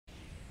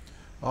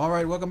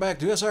Alright, welcome back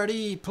to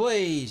SRD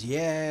Plays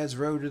Yaz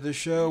Road to the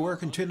Show. We're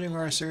continuing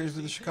our series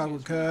with the Chicago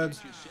Cubs.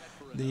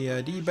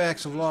 The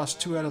D-backs have lost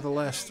 2 out of the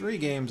last 3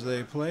 games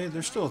they played.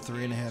 They're still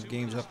 3.5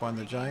 games up on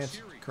the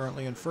Giants,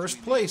 currently in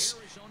first place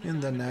in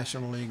the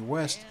National League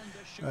West.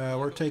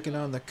 We're taking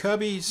on the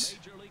Cubbies.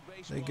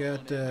 They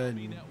got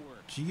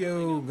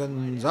Gio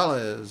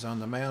Gonzalez on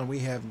the mound. We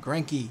have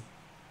Greinke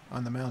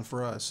on the mound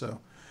for us.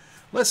 So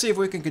let's see if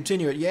we can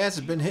continue it. Yaz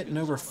has been hitting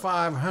over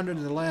 500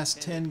 in the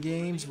last 10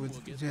 games.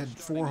 He's had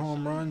 4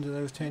 home runs in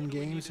those 10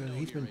 games, so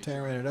he's been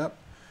tearing it up.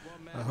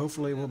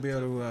 Hopefully we'll be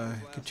able to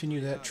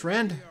continue that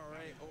trend.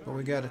 But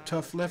we got a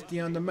tough lefty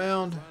on the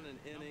mound.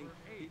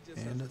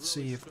 And let's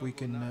see if we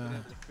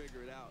can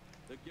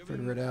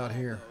figure it out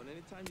here.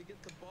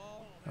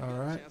 All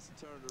right.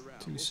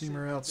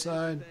 Two-seamer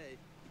outside.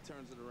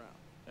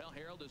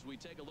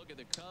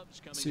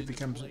 See if he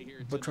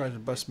tries to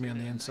bust me on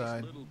the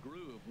inside.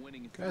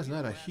 Guy's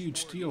not a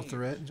huge steal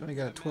threat. He's only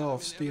got a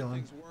 12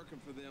 stealing.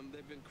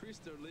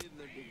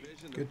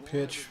 Good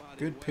pitch.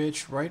 Good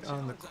pitch right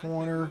on the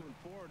corner.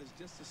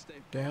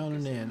 Down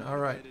and in. All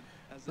right.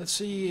 Let's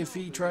see if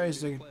he tries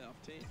to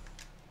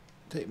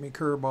take me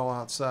curveball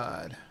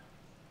outside.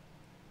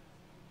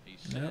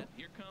 Nope.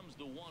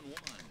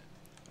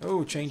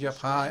 Oh, change up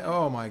high.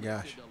 Oh my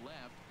gosh.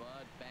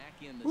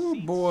 Oh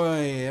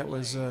boy, that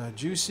was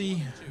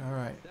juicy. All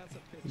right.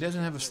 He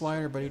doesn't have a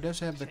slider, but he does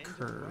have the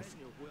curve.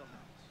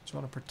 Just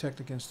want to protect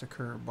against the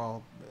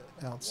curveball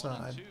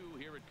outside.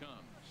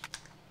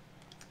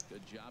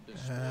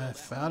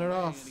 Fouled it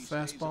off.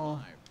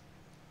 Fastball.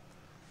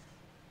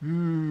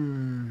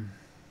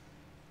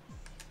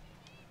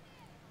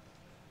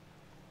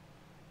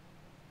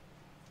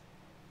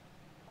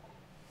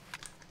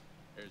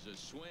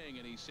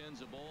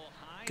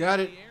 Got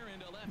it.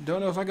 Don't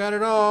know if I got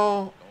it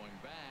all.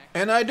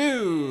 And I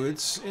do.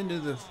 It's into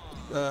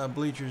the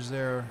bleachers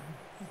there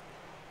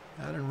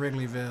out in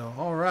Wrigleyville.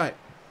 All right.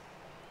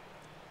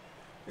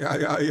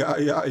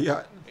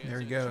 Yeah. There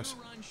he goes.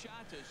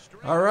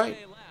 All right.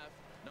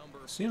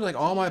 Seems like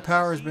all my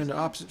power has been to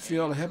opposite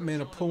field. I haven't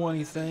been able to pull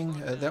anything.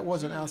 That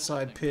was an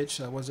outside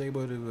pitch. I was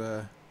able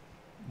to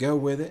go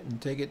with it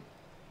and take it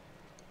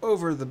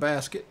over the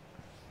basket.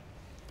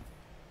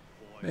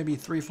 Maybe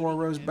 3-4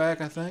 rows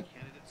back, I think.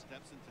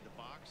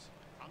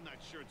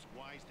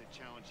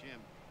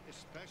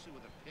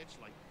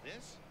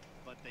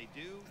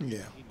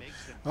 Yeah.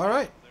 All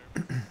right.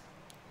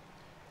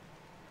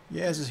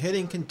 Yaz's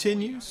hitting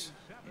continues.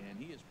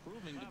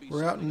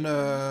 We're out in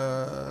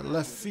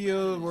left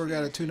field. We've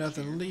got a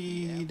 2-0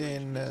 lead,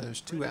 and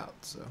there's 2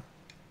 outs. So.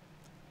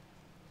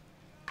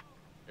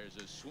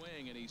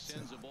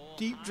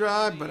 Deep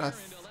drive, but I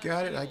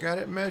got it. I got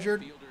it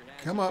measured.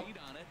 Come up.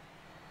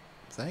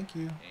 Thank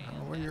you. I don't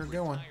know where you're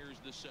going.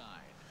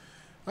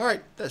 All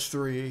right, that's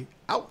 3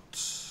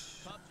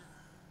 outs.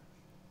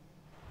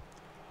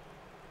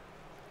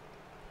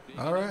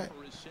 All right.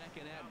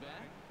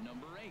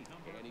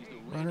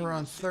 Runner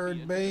on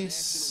third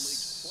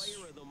base.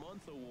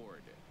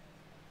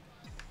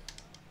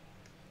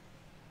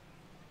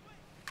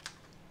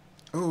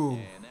 Oh,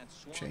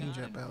 change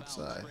up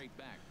outside.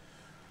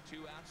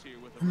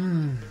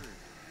 Let's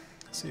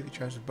see if he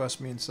tries to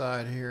bust me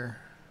inside here.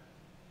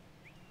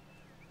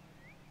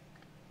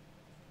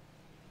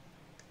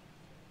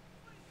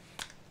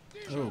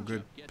 Oh,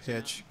 good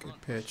pitch. Good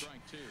pitch.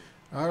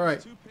 All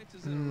right.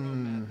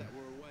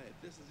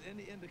 This is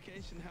any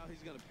indication how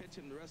he's going to pitch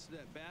him the rest of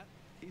that bat.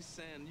 He's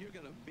saying, you're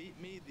going to beat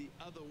me the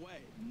other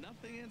way.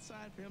 Nothing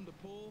inside for him to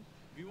pull.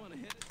 If you want to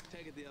hit it,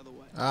 take it the other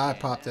way. I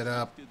popped it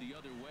up.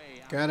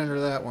 Got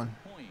under that one.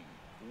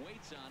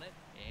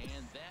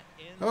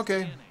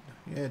 Okay.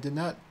 Yeah, did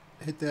not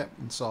hit that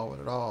and solve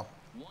it at all.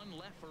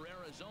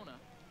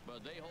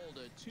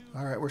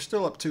 All right, we're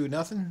still up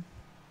 2-0.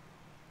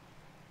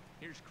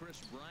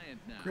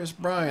 Chris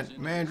Bryant.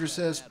 Manager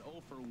says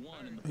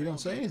he don't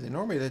say anything.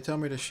 Normally they tell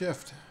me to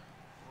shift.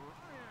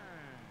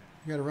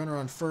 You got a runner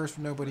on first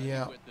with nobody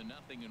out.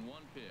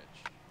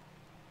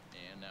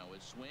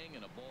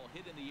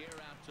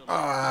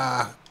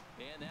 Ah,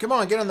 come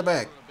on, get on the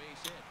bag.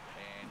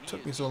 It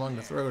took me so long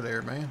to throw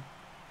there, man.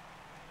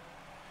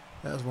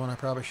 That was one I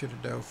probably should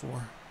have dove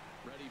for.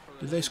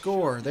 Did they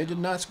score? They did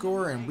not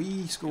score, and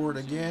we scored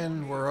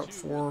again. We're up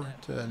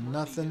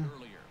 4-0.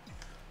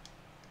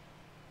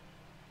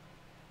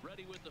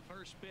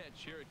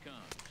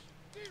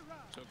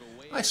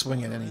 I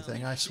swing at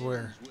anything, I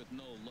swear.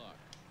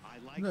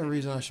 No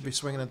reason I should be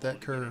swinging at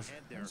that curve.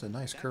 That's a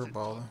nice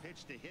curveball,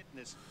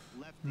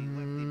 though.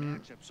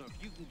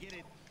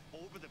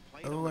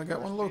 Oh, I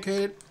got one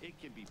located.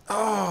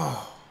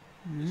 Oh,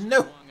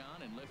 no.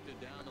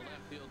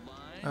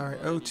 All right,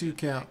 0-2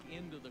 count.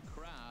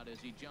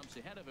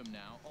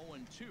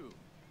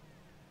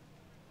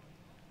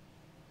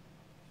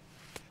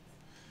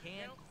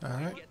 All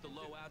right.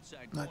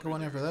 Not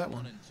going after that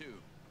one.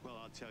 Well,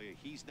 I'll tell you,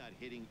 he's not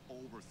hitting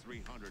over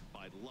 300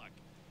 by luck.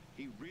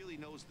 He really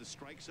knows the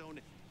strike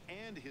zone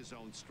and his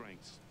own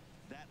strengths.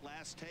 That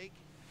last take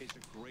is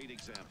a great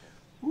example.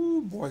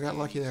 Ooh, boy, got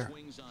lucky there.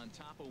 Swings on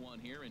top of one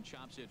here and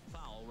chops it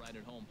foul right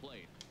at home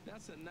plate.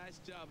 That's a nice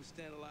job of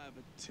staying alive.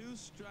 A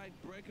two-strike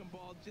breaking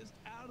ball just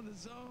out of the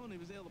zone. He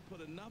was able to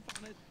put enough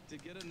on it to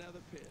get another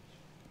pitch.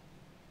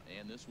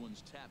 And this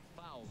one's tapped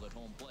foul at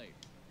home plate.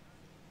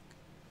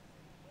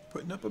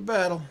 Putting up a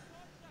battle.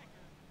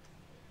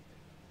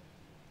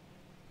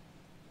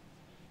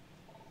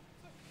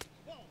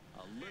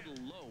 A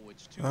little low.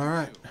 It's 2-2. All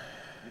right.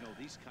 You know,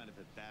 these kind of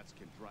at-bats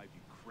can drive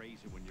you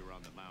crazy when you're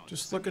on the mound.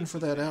 Just looking for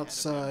that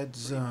outside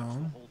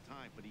zone.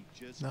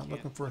 Not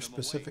looking for a Not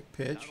specific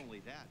pitch. only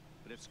that,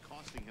 but it's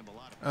costing him a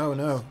lot of Oh,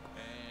 no.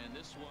 And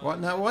this one. What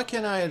now? Why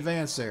can't I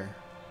advance there?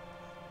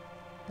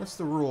 What's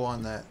the rule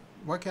on that?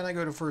 Why can't I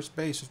go to first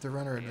base if the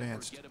runner And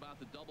advanced? forget about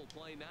the double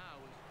play now.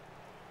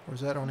 Or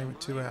is that only with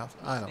 2 outs?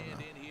 I don't know.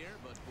 Stand in here,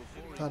 but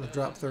before he Thought a does,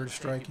 drop third take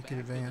strike it you could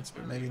back to the advance,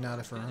 but maybe not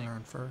if a runner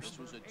on first. This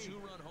was a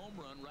 2-run home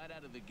run right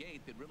out of the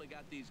gate that really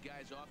got these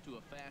guys off to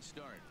a fast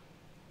start.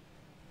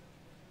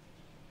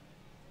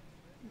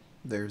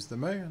 There's the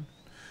man.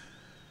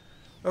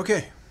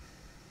 Okay.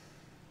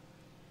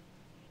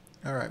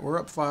 All right, we're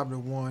up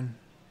 5-1.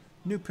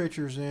 New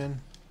pitchers in.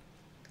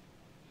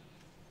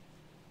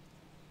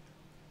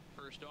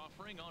 First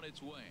offering on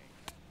its way.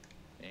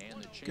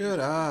 And the Good change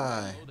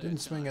eye. below that Didn't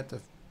swing time. at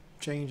the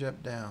change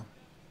up down.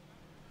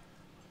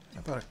 How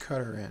about a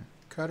cutter in?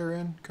 Cutter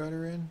in,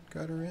 cutter in,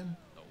 cutter in.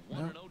 The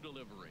 1-0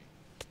 delivery.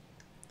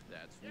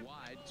 That's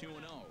wide, 2-0.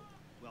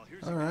 Well,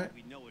 here's All a guy right.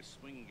 we know is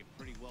swinging it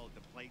pretty well at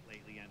the plate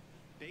lately, and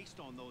based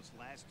on those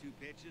last 2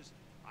 pitches,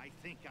 I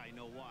think I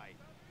know why.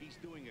 He's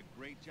doing a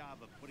great job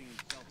of putting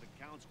himself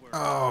in counts where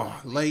Oh,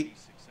 he late. can be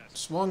successful.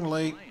 Swung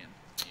late. Bryant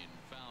in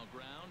foul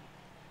ground.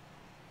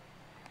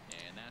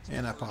 And that's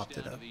And the I first popped it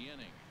out of up. the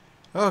inning.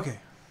 Okay.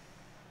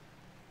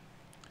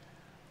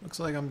 Looks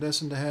like I'm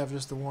destined to have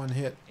just the one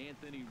hit.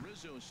 Anthony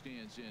Rizzo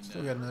stands in.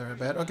 Still got another at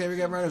bat. Okay, we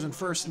got runners in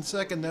first and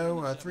second, though.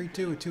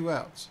 3-2 with 2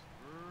 outs.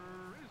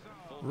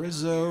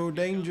 Rizzo,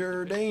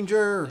 danger,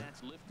 danger.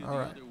 That's lifted All the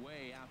right. other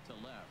way out to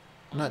left.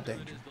 Not Under it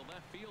danger. is the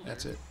left fielder.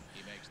 That's it.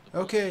 He makes the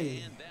Okay.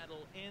 play, and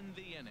that'll end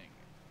the inning.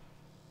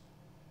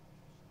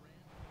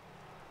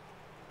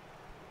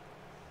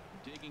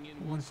 Digging in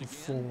 1 once for again,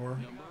 4.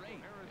 number 8.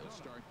 He'll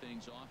start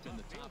things off in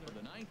the top of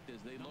the 9th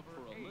as they look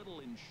for a little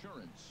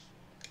insurance.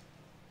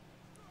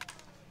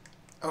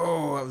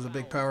 Oh, that was a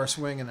big power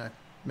swing, and I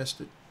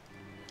missed it.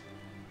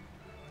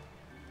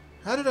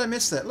 How did I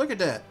miss that? Look at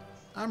that.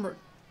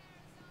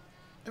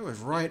 It was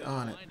right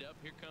on it. Lined up,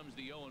 here comes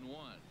the 0-1.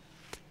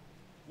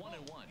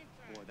 1-1.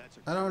 Boy, that's a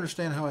I don't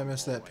understand how I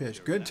missed that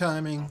pitch. Good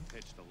timing.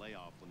 pitch to lay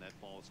off when that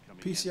ball's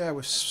coming PCI in.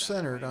 was That's that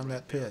centered play on right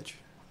that there. pitch.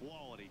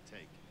 Quality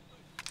take.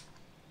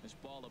 This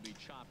ball will be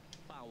chopped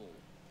foul.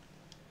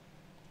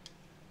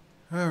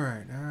 All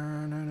right.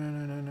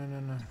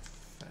 No.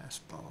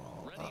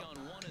 Fastball Ready up.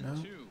 on 1 and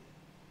No. 2.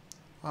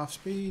 Off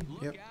speed.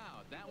 Look Yep.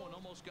 out. That one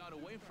almost got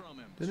away from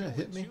him. Didn't it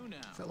hit me? 2-2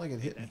 now. Felt like it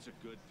hit me. That's a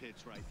good pitch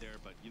right there,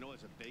 but you know,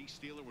 as a base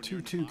stealer, when 2-2 you're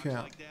in the box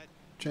count. like that,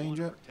 Change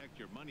you wanna up. protect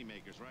your money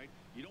makers, right?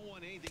 You don't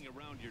want anything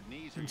around your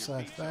knees or your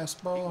Inside feet, so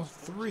fastball. he was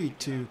fortunate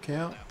to 3-2 get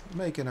out count. of that.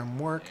 Making them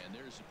work. And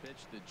there's a pitch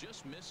that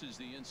just misses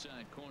the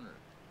inside corner.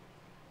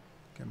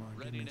 Come on, give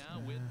Ready me now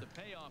with the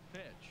payoff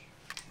pitch.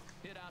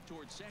 Hit out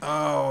towards second.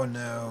 Oh,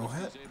 no.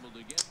 Was able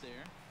to get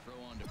there. Throw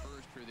on to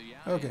first for the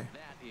out. Okay. And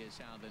that is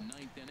how the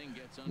 9th inning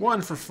gets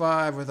 1 for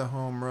underway. 5 with a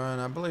home run.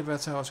 I believe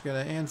that's how it's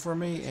going to end for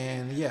me.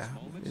 And yeah,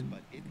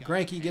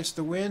 Granke gets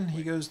the win.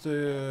 He goes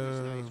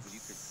to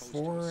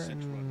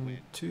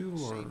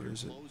 4-2, or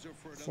is it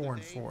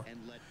 4-4?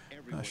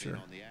 Not sure.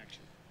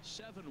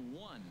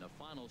 7-1, the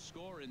final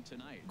score in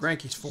tonight.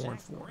 Granke's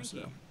 4-4.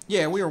 So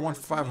yeah, we are 1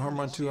 for 5 home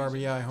run, 2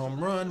 RBI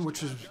home run,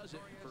 which is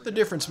the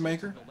difference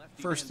maker.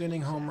 First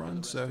inning home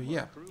run. So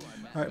yeah.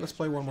 All right, let's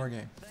play one more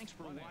game. Thanks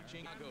for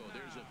watching.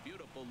 There's a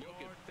beautiful look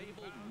at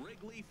fabled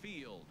Wrigley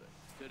Field.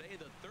 Today,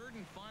 the 3rd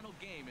and final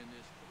game in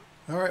this.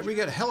 All right, we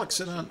got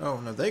Hellickson on. Oh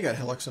no, they got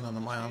Hellickson on the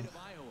mound. State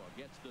of Iowa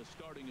gets the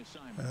starting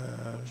assignment.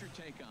 What's your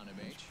take on him,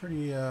 H?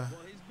 Pretty Well,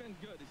 he's been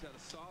good. He's had a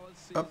solid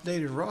season.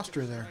 updated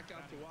roster there.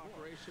 Strikeout to walk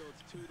ratio,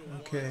 it's 2-to-1,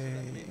 Okay, so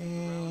that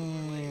means around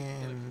the plate,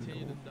 he'll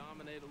continue to and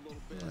dominate a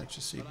little bit. let's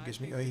just see if But he I gives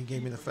me. think Oh, he the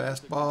gave me key the for him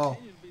to fastball.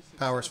 continue to be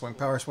Power swing,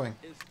 power swing.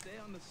 is stay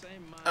on the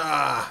same mindset,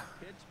 Ah,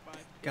 pitch by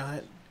pitch, got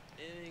it.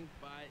 inning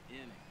by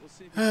inning. We'll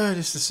see if he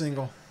Just a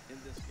single. in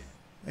this game.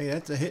 Hey,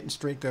 that's a hitting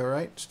streak though,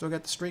 right? Still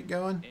got the streak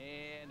going.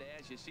 And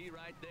as you see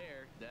right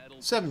there, that'll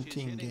push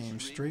 17 his hitting game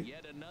streak.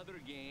 Yet another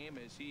game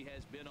as he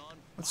has been on.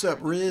 What's up,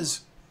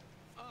 Riz?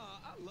 I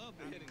love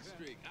the hitting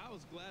streak. I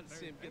was glad to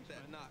see him get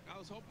that knock. I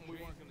was hoping we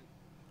weren't going to.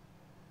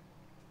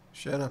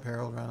 Shut up,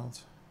 Harold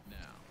Reynolds. Now,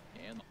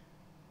 and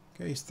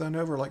Okay, he's thrown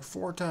over like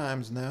 4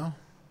 times now.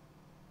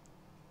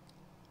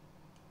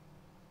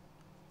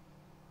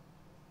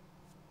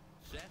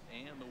 set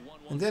and the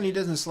 1-1. And then he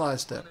doesn't slide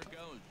step. Runner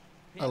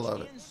goes. I love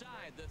Pitch it.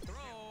 inside the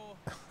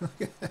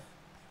throw.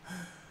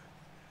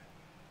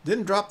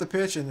 Didn't drop the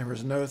pitch, and there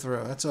was no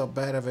throw. That's how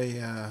bad of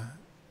a.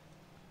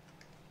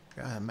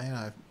 God, man,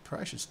 I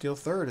probably should steal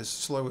third as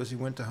slow as he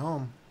went to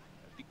home.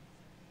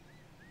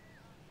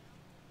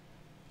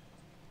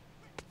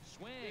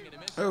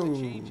 Oh.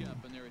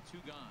 Changeup, and there are 2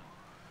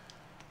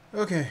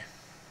 gone. Okay.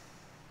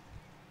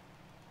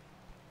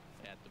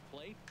 At the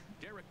plate,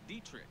 Derek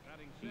Dietrich.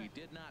 He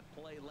did not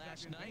play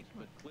last night,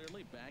 but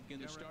clearly back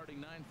in the starting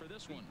 9 for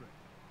this one.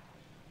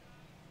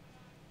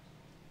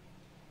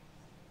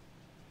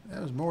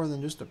 That was more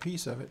than just a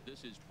piece of it.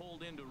 This is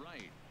pulled into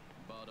right,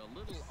 but a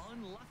little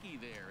unlucky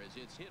there as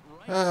it's hit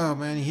right. Oh,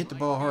 man, he hit the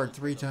ball hard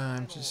 3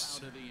 times.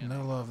 Just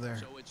no love there.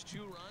 So it's 2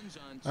 runs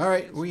on 2 All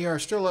right, hits. we are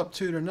still up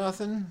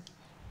 2-0.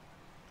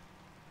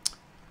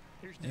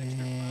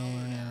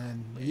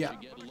 And, yeah,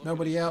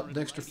 nobody out.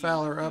 Dexter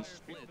Fowler up.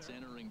 Splits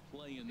entering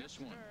play in this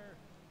one.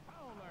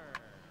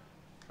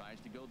 Tries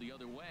to go the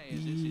other way.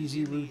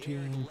 Easy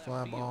routine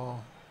fly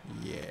ball.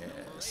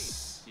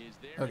 Yes. Is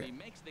there, Okay. and he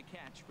makes the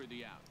catch for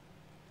the out.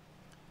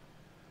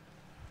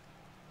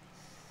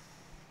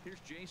 Here's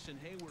Jason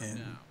Hayward And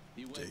now.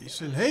 He went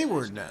Jason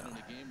Hayward now. in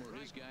a game where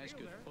his guys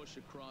could push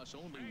across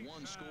only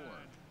 1 score.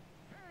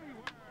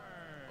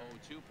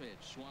 0-2 pitch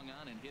swung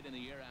on and hit in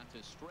the air out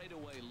to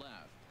straightaway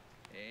left.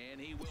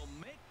 And he will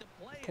make the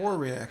play. Poor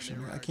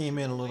reaction. I came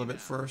in a little bit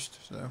first,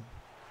 so.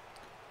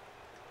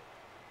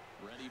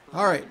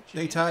 All right,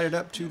 they tied it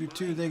up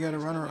 2-2. They got a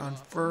runner on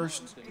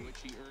first.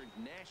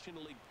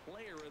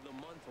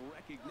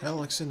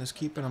 Hellickson is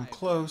keeping them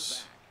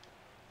close.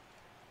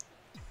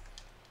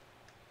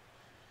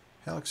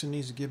 Hellickson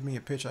needs to give me a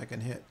pitch I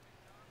can hit.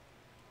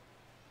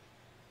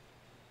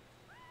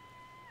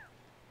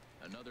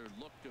 Another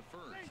look to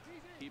first,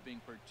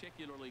 keeping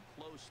particularly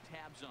close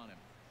tabs on him.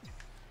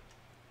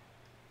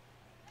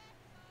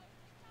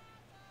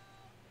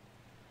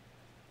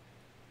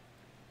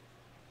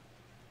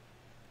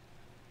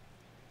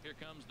 Here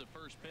comes the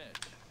first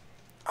pitch.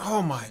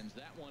 Oh my Sends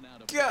that one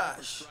out of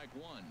gosh. strike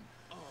 1.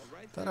 Oh,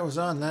 right Thought there. I was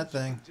on that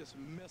thing. Just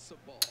miss a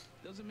ball.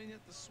 Doesn't mean you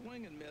have to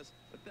swing and miss,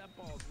 but that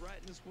ball's right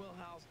in his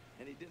wheelhouse,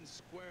 and he didn't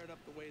square it up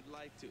the way he'd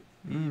like to.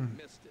 He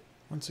missed it.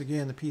 Once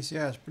again, the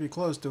PCI is pretty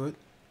close to it.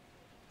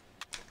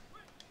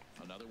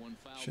 Another one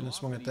fouled Shouldn't have off,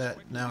 swung and at he's that.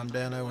 quickly Now I'm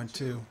down behind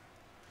 0-2.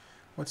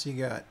 What's he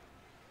got?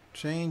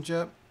 Change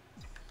up.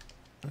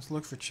 Let's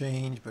look for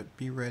change, but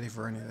be ready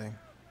for anything.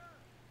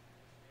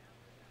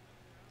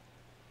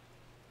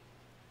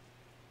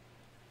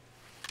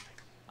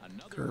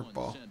 Another one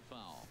Curveball. sent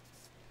foul.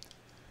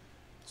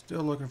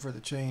 Still looking for the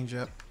change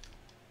up.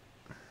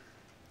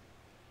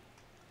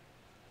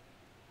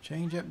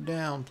 Change up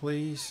down,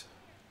 please.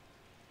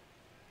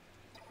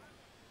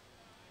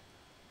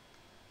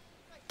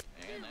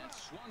 And that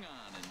swung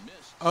on and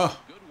missed. Oh.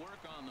 Good work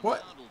on the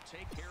What? mound will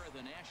take care of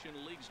the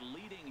National League's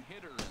leading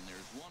hitter, and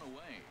there's 1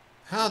 away.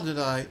 How did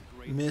I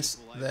Great miss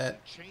equalizer.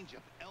 that? Change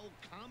up El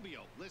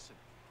Cambio. Listen,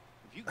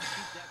 if you can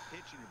keep that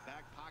pitch in your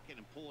back pocket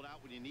and pull it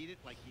out when you need it,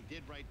 like he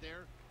did right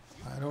there.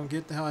 I don't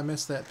get how I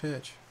missed that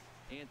pitch.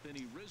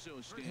 Anthony Rizzo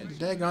stands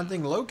That daggone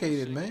thing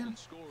located, man. and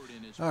scored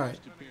in his All right.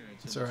 first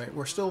appearance It's in all this right.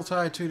 We're still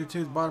tied 2-2.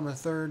 The bottom of the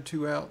third.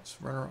 2 outs.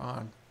 Runner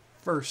on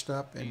first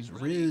up. And He's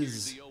ready. Here's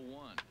Riz. the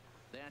 0-1.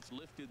 That's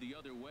lifted the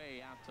other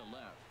way out to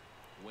left.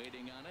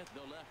 Waiting on it,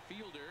 the left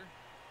fielder.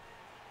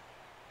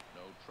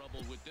 No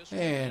trouble with this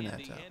And one.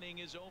 that's The out. inning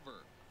is over.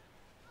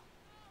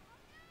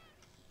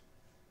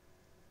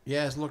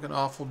 Yeah, he's looking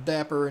awful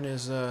dapper in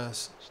his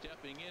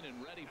Stepping in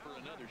and ready for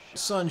another shot.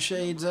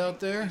 sunshades out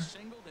there. He's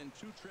singled and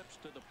 2 trips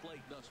to the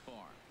plate thus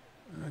far.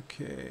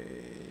 Okay.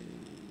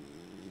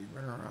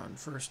 Runner on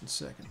first and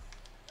second.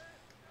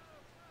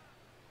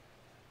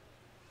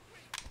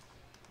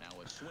 Now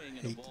a swing and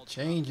a Hate ball the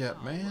change up,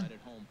 foul man. right at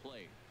home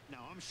plate. Now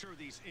I'm sure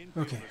these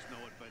infielders Okay.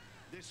 know it, but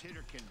this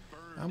hitter can burn.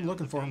 I'm down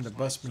looking the for him to baseline.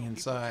 bust So me he puts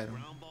inside. a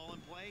ground ball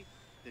in play.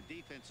 The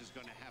defense is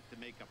going to have to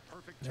make a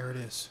perfect There it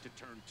turn is. to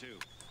turn 2.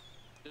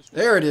 This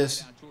There one it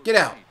is. toward Get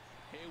out. right.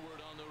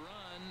 Hayward on the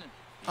run.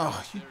 He Oh,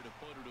 was you there to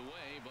put it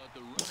away, but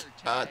the runner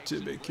got tags to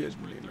and be waits kidding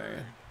for me, third.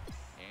 man.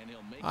 And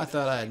he'll make I it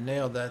thought I had outside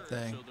nailed that third,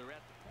 thing. so they're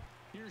at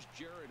here's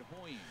Jared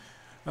Hoying.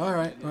 All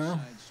right, This well,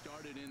 side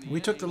started in the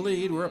we took the inning,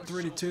 lead. We're up and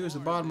 3-2. It's the so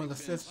bottom far of the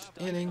they've been 5th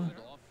stifled inning.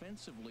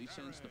 offensively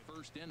since the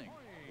first inning.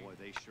 Boy,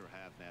 they sure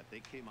have, Matt. They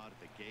came out at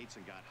the gates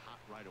and got hot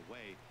right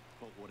away,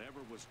 but whatever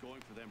was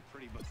going for them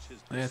pretty much has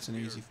That's an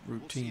disappeared. easy We'll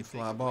routine see if they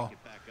fly can ball. break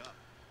it back up.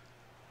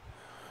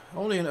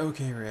 Only an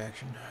okay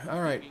reaction.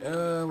 All right,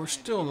 we're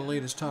still in the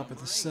lead. It's top of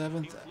the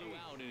 7th. He flew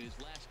out in his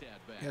last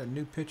at-bat. Got a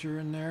new pitcher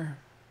in there.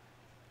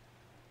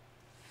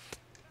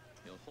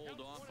 He'll hold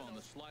off on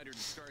the slider to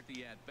start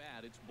the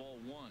at-bat. It's ball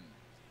 1.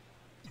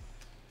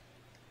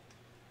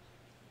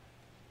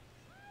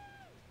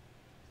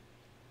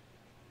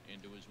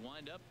 Into his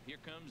windup. Here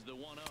comes the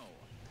 1-0.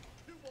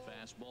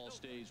 Fastball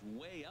stays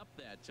way up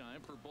that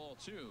time for ball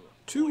 2. He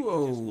just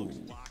 2-0. looks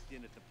locked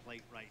in at the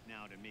plate right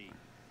now to me.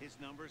 His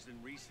numbers in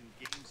recent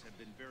games have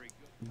been very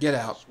good. Get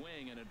out.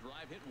 Swing and a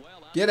drive hit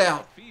well out Get to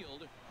out. right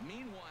field.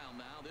 Meanwhile,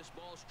 now this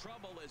ball's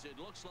trouble as it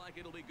looks like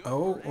it'll be good.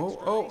 Oh, for oh,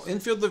 extra oh. bases.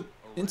 Infield the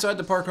inside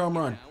the park home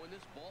run. Now, and this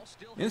ball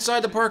still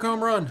Inside the has park it.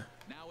 home run.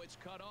 Now it's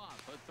cut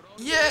off. A throw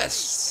to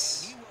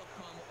Yes! the plate, and he will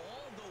come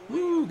all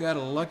the way Woo, up got to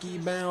a the lucky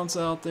bounce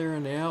out there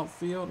in the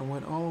outfield and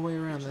went all the way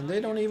around. And they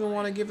don't even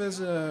want to give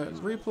us a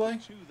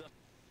replay. to the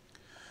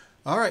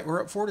All right, we're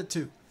up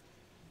 4-2.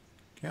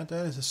 Count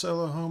that as a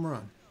solo home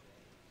run.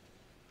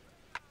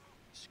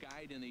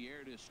 Skied in the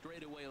air to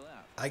straightaway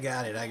left. I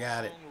got it. I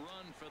got it. Long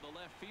run for the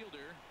left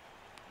fielder.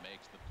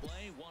 Makes the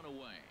play, 1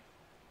 away.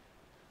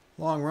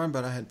 Long run,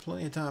 but I had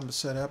plenty of time to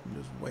set up and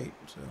just wait.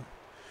 So,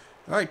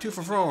 all right, 2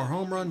 for 4,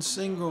 home run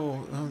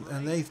single,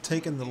 and they've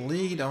taken the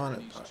lead on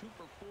it. He's 2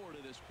 for 4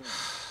 to this point.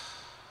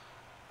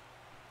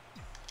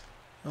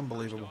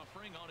 Unbelievable. First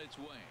offering on its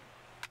way.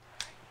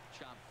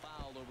 Chop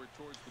foul over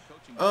towards the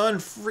coaching.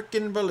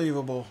 Unfreaking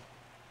believable.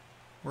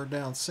 We're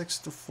down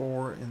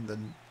 6-4 in the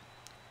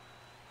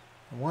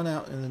 1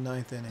 out in the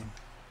 9th inning.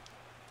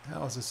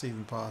 How is this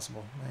even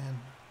possible, man?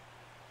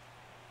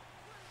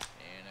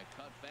 And a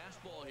cut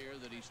fastball here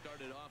that he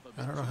started off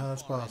a I don't know how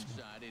that's possible.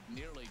 inside. It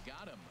nearly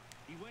got him.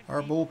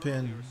 Our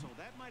bullpen So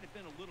that might have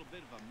been a little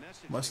bit of a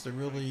message must have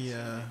they were really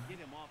trying to get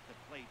him off the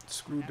plate.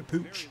 screwed the At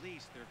pooch. very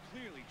least, they're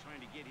clearly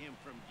trying to get him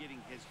from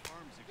getting his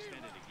arms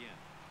extended again.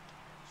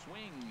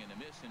 Swing and a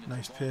miss, and it's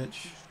Nice a ball with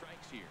pitch. 2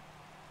 strikes here.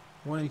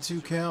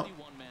 1-2 count.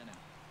 Only 1 man out.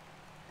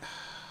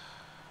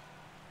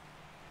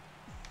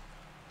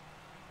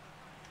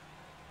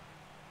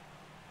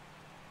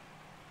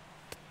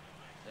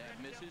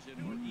 That misses,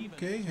 and we're even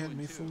Okay, at had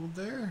me 2-2. fooled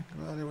there.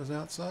 Glad it was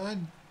outside.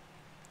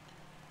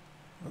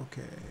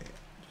 Okay,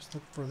 just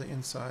look for the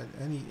inside,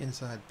 any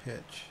inside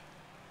pitch.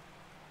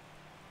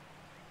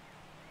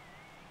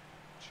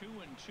 2-2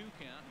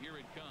 count. Here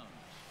it comes.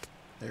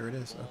 There it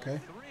is. Ball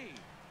Okay.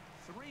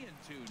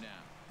 3-2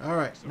 now. All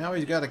right, now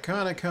he's got to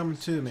kind of come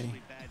to me.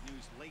 Especially bad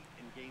news late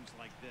in games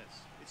like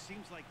this. It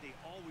seems like they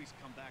always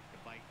come back to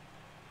bite.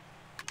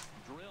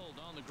 Drilled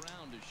on the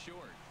ground is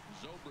short.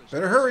 Zobrist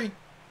Better hurry.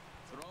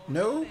 throws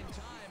No. it in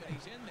time, and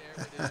he's in there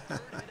with his third hit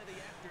of the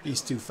afternoon.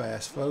 He's too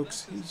fast,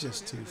 folks. He's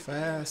just too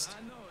fast.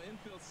 I know,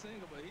 infield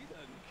single, but he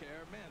doesn't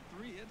care. Man,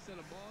 3 hits in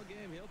a ball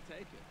game, he'll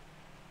take it.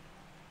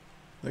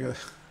 Look at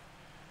that.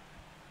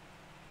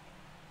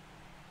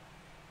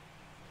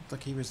 Looked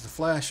like he was the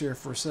Flash here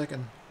for a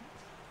second.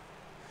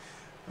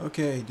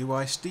 Okay, do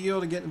I steal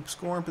to get in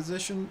scoring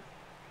position?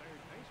 Third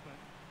baseman,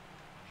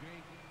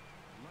 Jake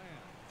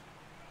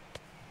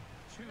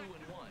Lamb.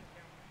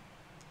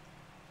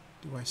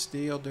 2-1. Do I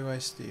steal? Do I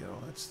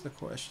steal? That's the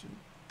question.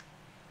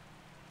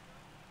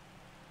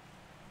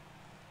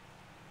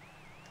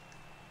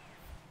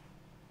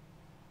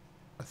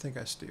 I think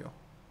I steal.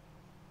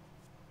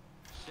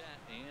 Set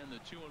and the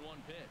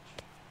 2-1 pitch.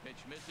 Pitch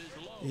misses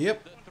low.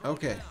 Yep, The throw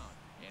okay. down,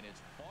 and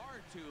it's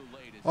far too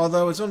late.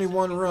 Although it's only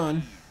 1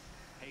 run.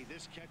 Hey,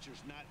 this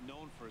catcher's not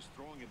known for his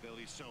throwing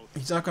ability, so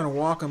He's not going to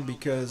walk him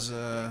because lead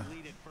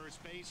at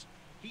first base.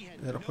 He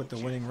had that'll no put the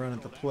chance winning to run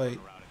at throw the that plate.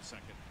 runner out at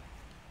second.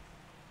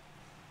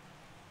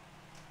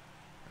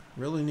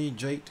 Really need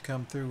Jake to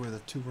come through with a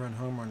 2-run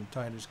homer and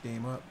tie this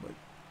game up, but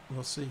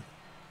we'll see.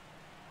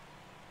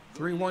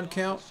 3-1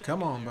 count.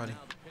 Come on, buddy.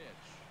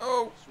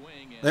 Oh,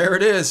 there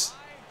it is.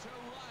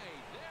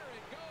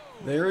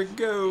 There it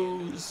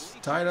goes.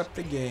 Tied up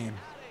the game.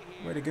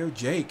 Way to go,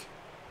 Jake.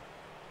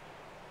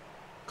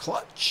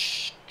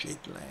 Clutch,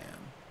 Jake Lamb.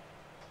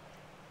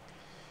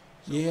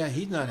 Yeah,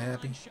 he's not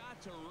happy.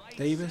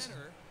 Davis,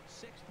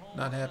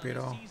 not happy at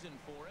all.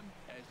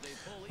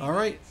 All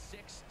right.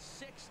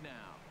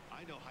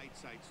 I know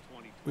hindsight's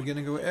 20/20. We're going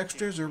to go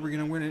extras or we're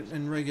going to win it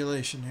in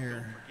regulation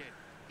here?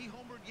 He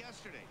homered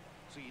yesterday,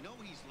 so you know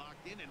he's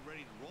locked in and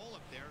ready to roll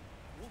up there.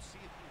 We'll see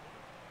if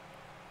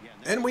he...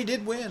 Yeah, And we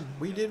did win.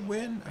 We did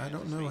win. I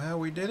don't know how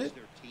we did it.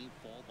 Their team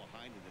fall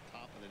behind in the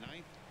top of the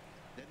ninth.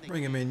 Then they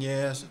Bring him in,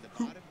 Yaz. to the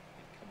bottom and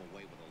come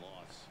away with a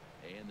loss.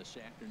 And this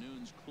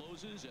afternoon's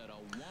closes at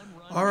a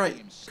 1-run All right.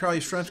 game. Carly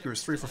Stremski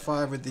was 3 for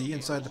 5 with the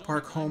inside the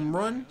park home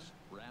run.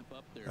 Wrap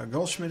up their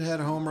Goldschmidt had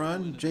a home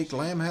run. Jake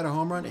Lamb had a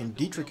home run. And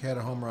Dietrich had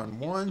a home run.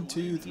 1,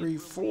 2, 3,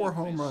 4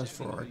 home runs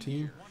for our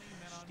team.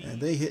 And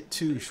they hit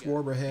 2.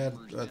 Schwarber had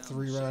a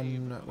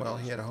 3-run. Well,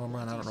 he had a home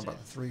run. I don't know about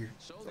the 3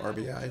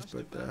 RBIs,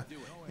 but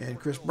and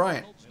Chris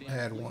Bryant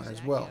had 1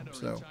 as well.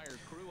 So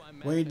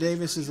Wade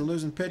Davis is the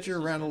losing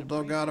pitcher. Randall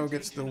Delgado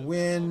gets the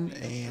win,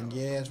 and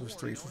Yaz was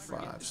 3 for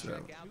 5.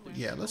 So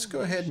yeah, let's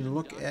go ahead and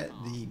look at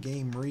the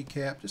game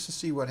recap just to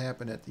see what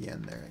happened at the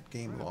end there at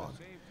game log.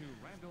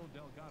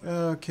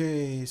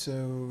 Okay, so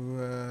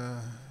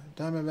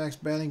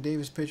Diamondbacks batting,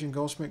 Davis pitching,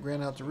 Goldschmidt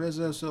ground out to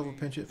Rizzo, Silva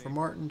pinch hit for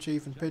Martin,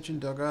 Chafin pitching,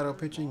 Delgado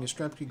pitching,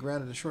 Yastrzemski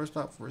grounded to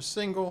shortstop for a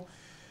single.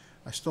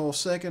 I stole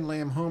second,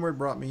 Lamb homered,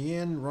 brought me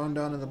in,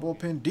 Rondon in the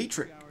bullpen,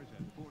 Dietrich,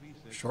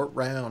 short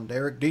round,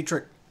 Derek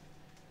Dietrich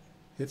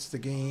hits the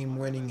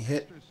game-winning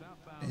hit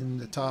in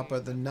the top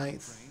of the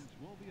 9th.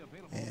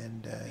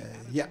 And,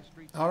 yeah.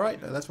 All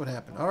right, that's what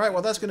happened. All right,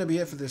 well, that's going to be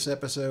it for this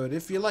episode.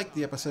 If you liked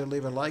the episode,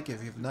 leave a like.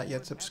 If you've not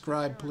yet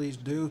subscribed, please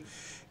do.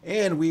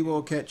 And we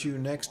will catch you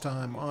next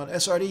time on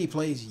SRD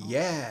Plays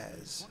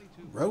Yaz,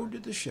 Road to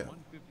the Show.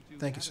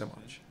 Thank you so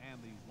much.